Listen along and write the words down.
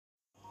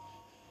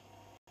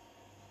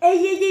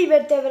Ey,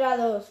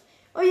 vertebrados,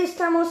 hoy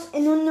estamos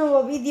en un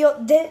nuevo vídeo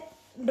de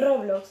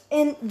Roblox,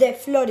 en The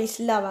Floor is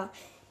Lava.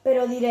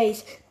 Pero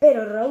diréis,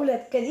 pero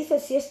Rowlet, ¿qué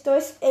dices si esto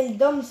es el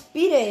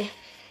domspire?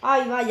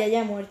 Ay, vaya,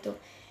 ya he muerto.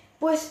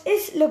 Pues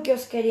es lo que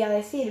os quería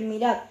decir,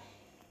 mirad.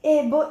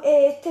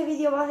 Este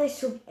vídeo va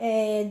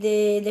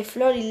de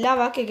Floor is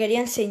Lava, que quería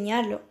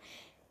enseñarlo.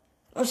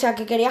 O sea,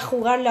 que quería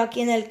jugarlo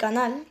aquí en el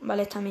canal.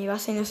 Vale, está mi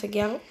base y no sé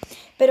qué hago.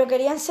 Pero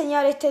quería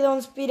enseñar este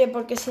domspire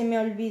porque se me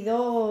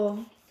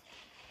olvidó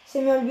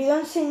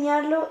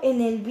enseñarlo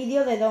en el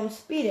vídeo de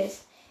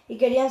domspires. Y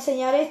quería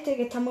enseñar este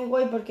que está muy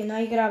guay porque no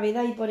hay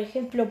gravedad. Y por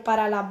ejemplo,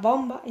 para las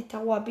bombas, está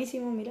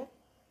guapísimo, mirad.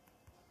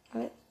 A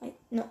ver, ay,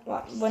 no,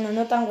 bueno,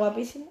 no tan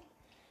guapísimo.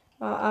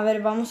 A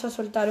ver, vamos a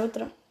soltar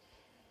otra.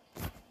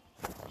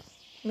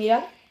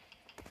 Mirad,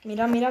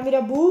 mira,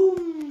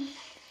 ¡boom!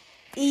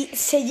 Y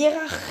se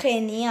llega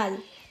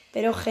genial,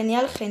 pero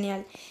genial.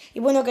 Y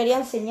bueno, quería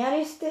enseñar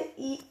este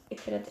y...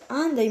 Espérate,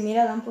 anda, y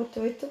mirad, han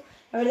puesto esto.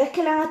 La verdad es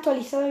que lo han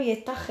actualizado y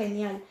está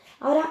genial.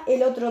 Ahora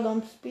el otro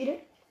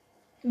domspire.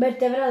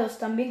 Vertebrados,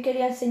 también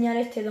quería enseñar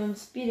este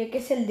domspire, que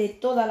es el de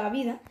toda la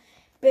vida,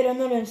 pero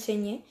no lo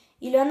enseñé.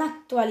 Y lo han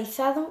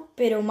actualizado,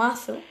 pero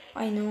mazo.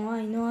 Ay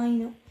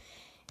no.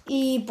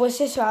 Y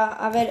pues eso,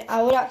 a ver,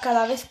 ahora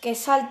cada vez que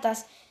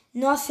saltas,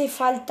 no hace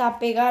falta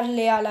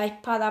pegarle a la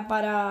espada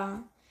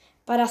para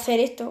hacer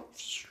esto.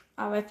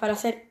 A ver, para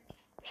hacer...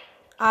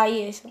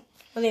 Ahí eso.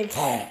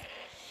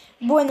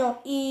 Bueno,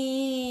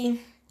 y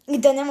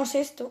tenemos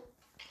esto,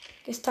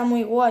 que está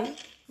muy guay.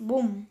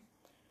 Boom.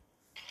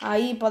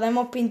 Ahí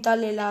podemos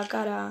pintarle la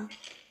cara.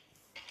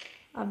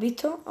 ¿Has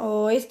visto?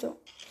 O esto.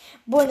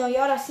 Bueno, y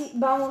ahora sí,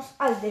 vamos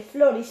al de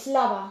Floor is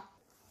Lava.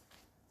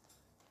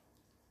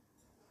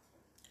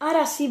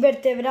 Ahora sí,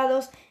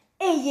 vertebrados.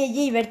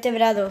 ¡Ey,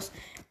 vertebrados!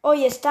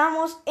 Hoy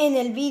estamos en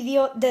el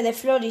vídeo de The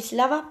Floor is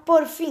Lava,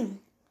 por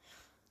fin.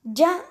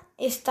 Ya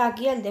está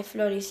aquí el de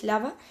Floor is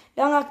Lava.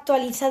 Lo han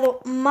actualizado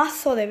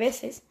mazo de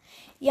veces.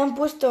 Y han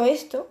puesto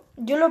esto.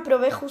 Yo lo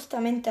probé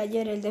justamente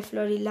ayer, el de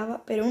Floor is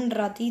Lava, pero un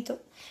ratito.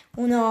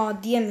 Unos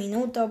 10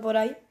 minutos por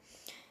ahí.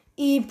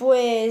 Y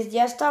pues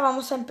ya está,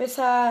 vamos a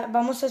empezar.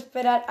 Vamos a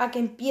esperar a que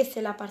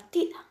empiece la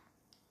partida.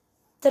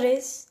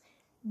 3,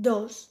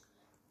 2,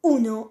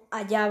 1.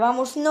 Allá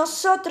vamos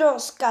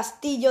nosotros.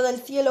 Castillo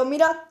del cielo,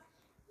 mirad.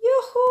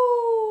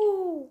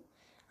 ¡Yujú!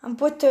 Han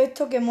puesto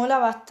esto que mola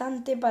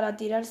bastante para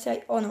tirarse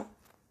ahí. Oh no,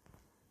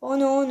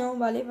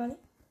 vale. Vale,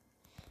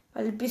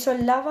 el piso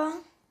es lava.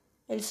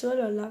 El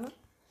suelo es lava.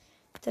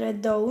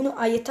 3, 2, 1.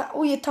 Ahí está.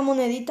 Uy, esta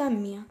monedita es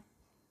mía.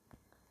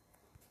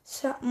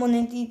 Esa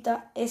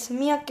monedita es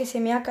mía que se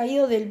me ha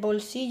caído del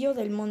bolsillo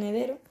del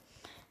monedero.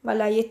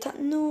 Vale, ahí está.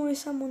 No,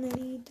 esa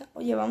monedita.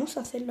 Oye, vamos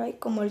a hacerlo ahí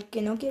como el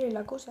que no quiere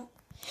la cosa.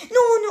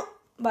 No.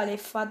 Vale,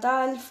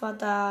 fatal.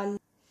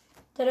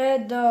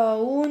 3, 2,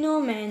 1.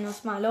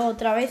 Menos mal.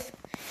 Otra vez.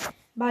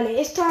 Vale,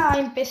 esta ha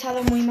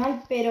empezado muy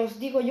mal, pero os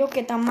digo yo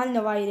que tan mal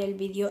no va a ir el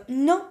vídeo.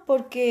 No,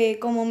 porque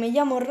como me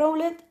llamo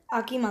Rowlet,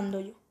 aquí mando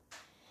yo.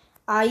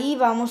 Ahí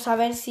vamos a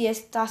ver si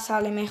esta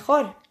sale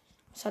mejor.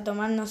 Vamos a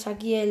tomarnos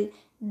aquí el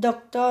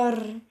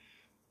Dr.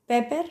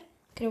 Pepper,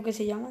 creo que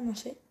se llama, no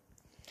sé.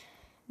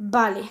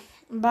 Vale,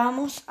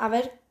 vamos a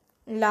ver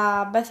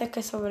las veces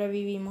que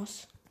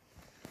sobrevivimos.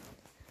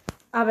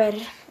 A ver,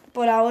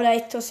 por ahora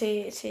esto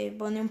se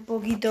pone un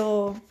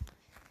poquito...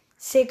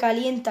 Se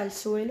calienta el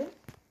suelo.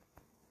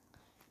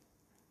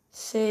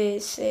 Se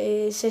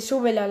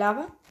sube la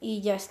lava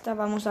y ya está,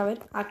 vamos a ver.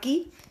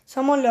 Aquí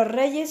somos los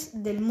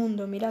reyes del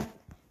mundo, mirad.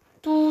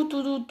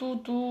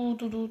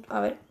 A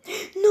ver.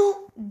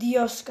 ¡No!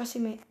 Dios, casi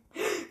me...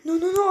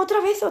 No,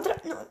 otra vez.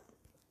 No.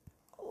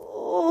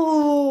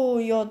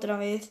 Uy, otra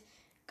vez.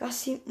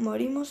 Casi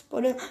morimos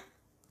por el...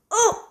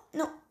 ¡Oh!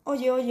 No.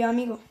 Oye,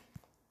 amigo.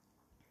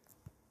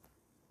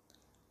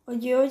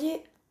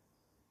 Oye.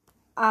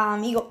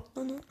 Amigo.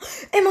 No.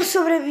 Hemos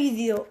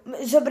sobrevivido.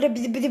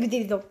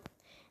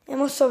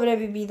 Hemos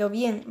sobrevivido.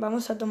 Bien,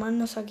 vamos a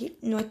tomarnos aquí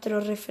nuestro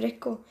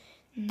refresco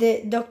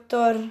de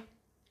Doctor...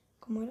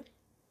 ¿Cómo era?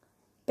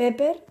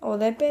 Pepper o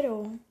Depper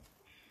o...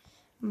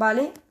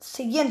 Vale,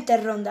 siguiente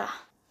ronda.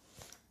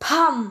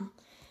 ¡Pam!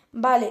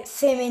 Vale,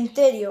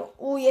 cementerio.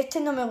 Uy, este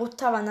no me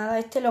gustaba nada.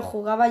 Este lo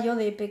jugaba yo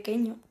de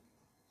pequeño.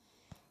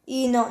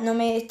 Y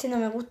este no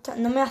me gusta.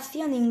 No me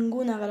hacía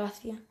ninguna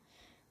gracia.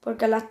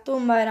 Porque las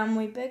tumbas eran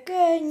muy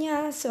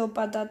pequeñas. O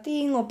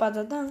patatín o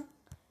patatán.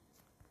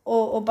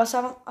 O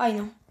pasaban... Ay,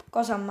 no.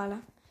 Cosas malas.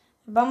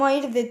 Vamos a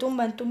ir de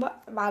tumba en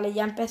tumba. Vale,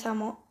 ya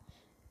empezamos.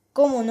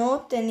 ¿Cómo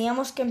no?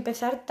 Teníamos que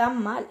empezar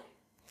tan mal.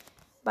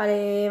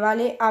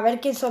 Vale. A ver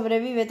quién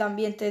sobrevive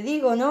también, te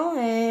digo, ¿no?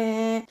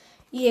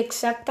 Y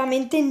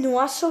exactamente no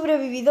ha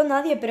sobrevivido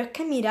nadie, pero es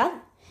que mirad.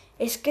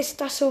 Es que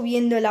está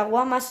subiendo el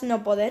agua a más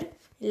no poder.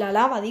 La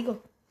lava,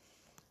 digo.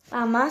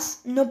 A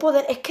más no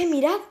poder. Es que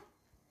mirad.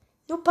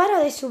 No para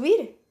de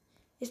subir.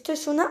 Esto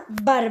es una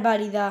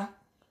barbaridad.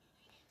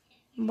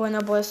 Bueno,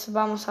 pues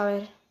vamos a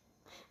ver.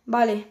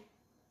 Vale.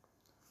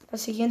 La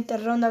siguiente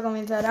ronda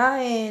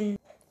comenzará en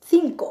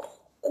 5,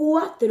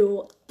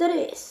 4,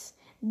 3,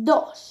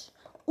 2...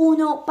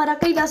 1,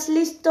 paracaídas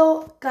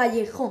listo,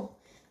 callejón.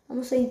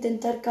 Vamos a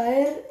intentar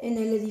caer en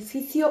el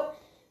edificio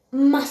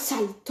más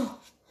alto.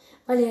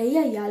 Vale, ahí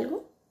hay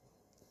algo.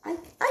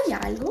 ¿Hay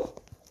algo?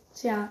 O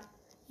sea,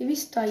 he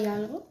visto ahí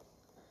algo.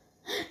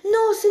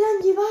 ¡No! ¡Se la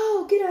han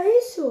llevado! ¿Qué era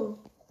eso?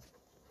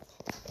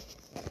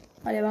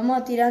 Vale, vamos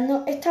a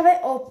tirarnos. Esta vez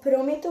os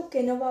prometo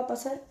que no va a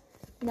pasar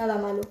nada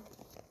malo.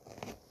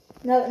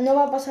 No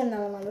va a pasar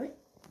nada malo, ¿eh?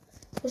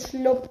 Os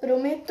lo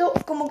prometo.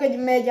 Como que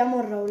me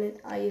llamo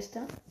Rowlet. Ahí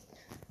está.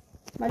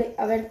 Vale,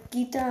 a ver,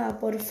 quita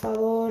por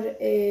favor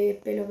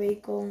pelo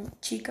bacon,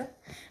 chica.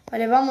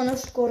 Vale,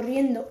 vámonos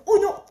corriendo. ¡Uy,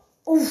 no!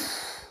 ¡Uf!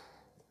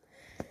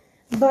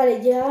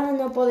 Vale, ya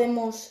no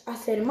podemos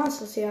hacer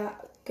más. O sea,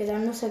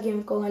 quedarnos aquí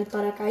con el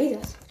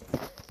paracaídas.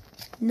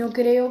 No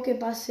creo que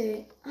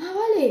pase... ¡Ah,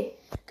 vale!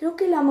 Creo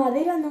que la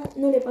madera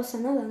no le pasa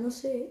nada, no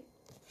sé.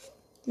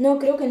 No,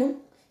 creo que no.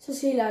 Eso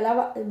sí, la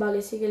lava...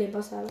 Vale, sí que le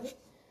pasa algo.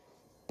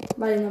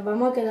 Vale, nos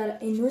vamos a quedar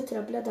en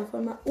nuestra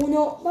plataforma.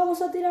 1,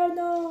 vamos a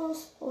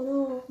tirarnos. ¿O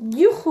no?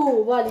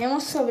 ¡Yujú! Vale,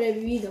 hemos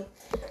sobrevivido.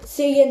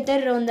 Siguiente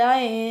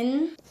ronda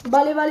en...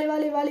 Vale.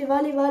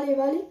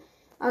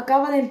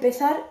 Acaba de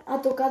empezar.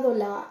 Ha tocado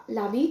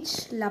la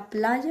beach, la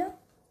playa.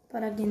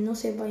 Para quien no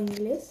sepa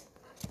inglés.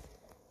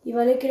 Y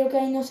vale, creo que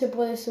ahí no se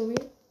puede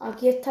subir.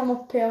 Aquí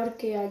estamos peor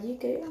que allí,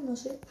 creo, no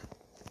sé.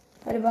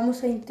 Vale,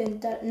 vamos a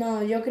intentar...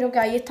 No, yo creo que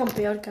ahí están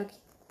peor que aquí.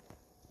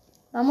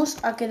 Vamos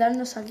a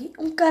quedarnos aquí.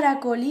 Un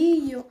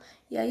caracolillo.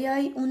 Y ahí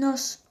hay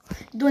unos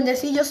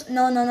duendecillos.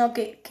 No,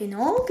 que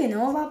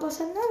no va a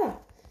pasar nada.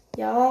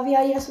 Ya os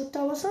habíais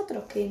asustado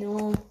vosotros. Que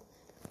no.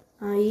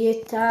 Ahí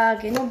está.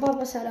 Que nos va a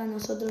pasar a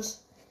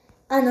nosotros.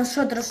 A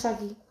nosotros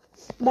aquí.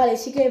 Vale,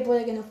 sí que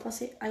puede que nos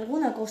pase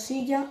alguna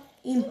cosilla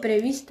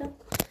imprevista.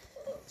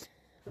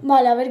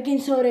 Vale, a ver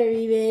quién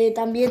sobrevive.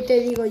 También te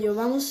digo yo.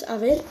 Vamos a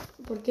ver.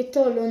 Porque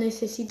esto lo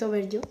necesito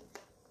ver yo.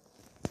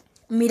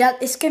 Mirad,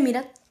 es que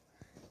mirad.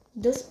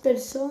 2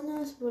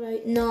 personas por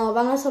ahí. No,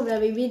 van a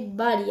sobrevivir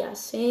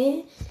varias,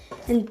 ¿eh?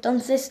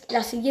 Entonces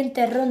la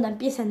siguiente ronda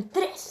empieza en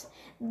 3,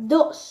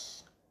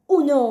 2,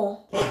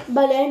 1.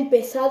 Vale, ha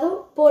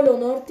empezado. Polo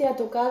Norte ha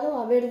tocado.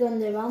 A ver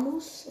dónde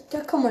vamos. Esto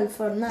es como el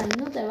Fortnite,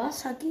 ¿no? Te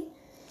vas aquí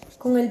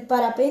con el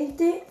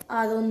parapente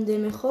a donde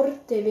mejor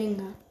te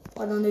venga.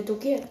 O a donde tú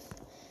quieras.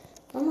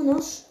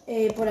 Vámonos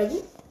por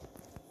allí.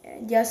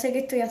 Ya sé que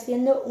estoy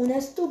haciendo una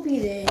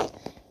estupidez,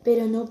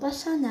 pero no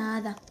pasa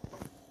nada.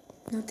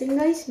 No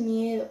tengáis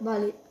miedo.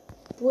 Vale,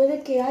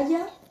 puede que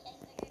haya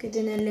que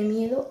tenerle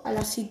miedo a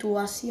la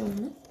situación,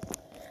 ¿no?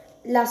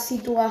 La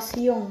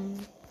situación.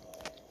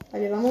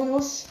 Vale,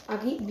 vámonos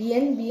aquí.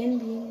 Bien.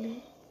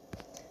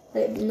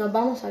 Vale, nos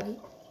vamos aquí.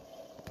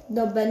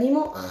 Nos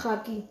venimos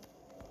aquí.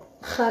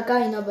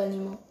 Acá y nos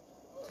venimos.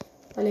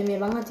 Vale, me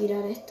van a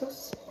tirar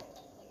estos.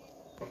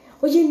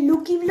 Oye, el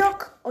Lucky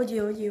Block. Oye,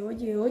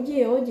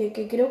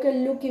 que creo que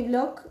el Lucky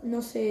Block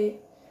no se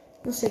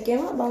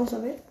quema. Vamos a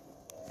ver.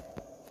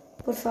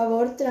 Por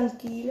favor,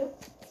 tranquilo.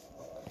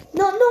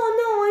 No,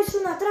 es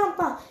una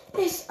trampa.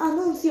 Es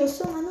anuncios,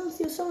 son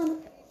anuncios.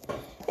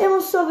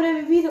 Hemos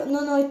sobrevivido.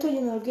 No, esto yo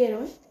no lo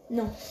quiero, ¿eh?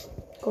 No.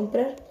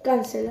 Comprar,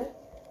 cancelar.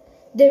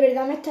 ¿De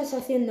verdad me estás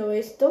haciendo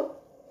esto?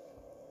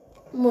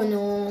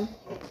 Bueno,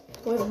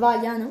 pues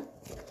vaya, ¿no?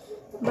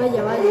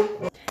 Vaya.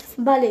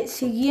 Vale,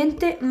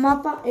 siguiente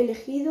mapa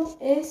elegido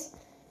es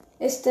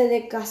este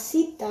de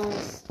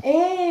casitas.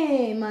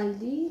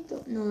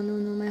 Maldito. No,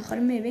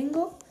 mejor me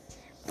vengo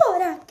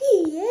por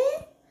aquí,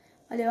 ¿eh?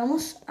 Vale,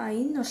 vamos a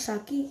irnos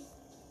aquí.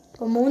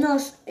 Como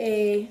unos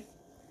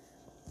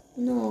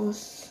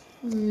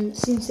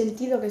sin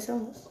sentido que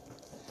somos.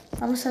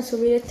 Vamos a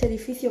subir este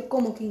edificio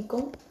como King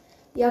Kong.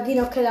 Y aquí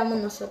nos quedamos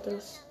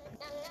nosotros.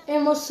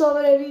 Hemos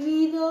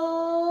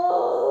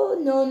sobrevivido.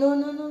 No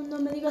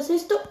me digas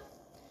esto.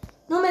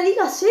 No me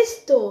digas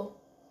esto.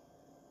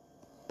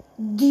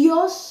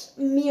 Dios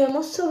mío,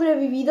 hemos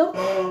sobrevivido,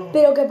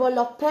 pero que por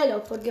los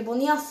pelos, porque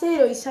ponía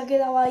 0 y se ha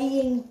quedado ahí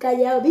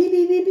encallado.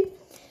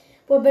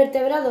 Pues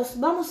vertebrados,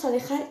 vamos a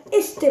dejar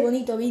este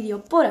bonito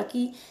vídeo por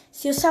aquí.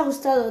 Si os ha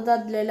gustado,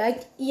 dadle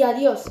like y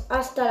adiós,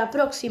 hasta la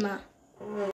próxima.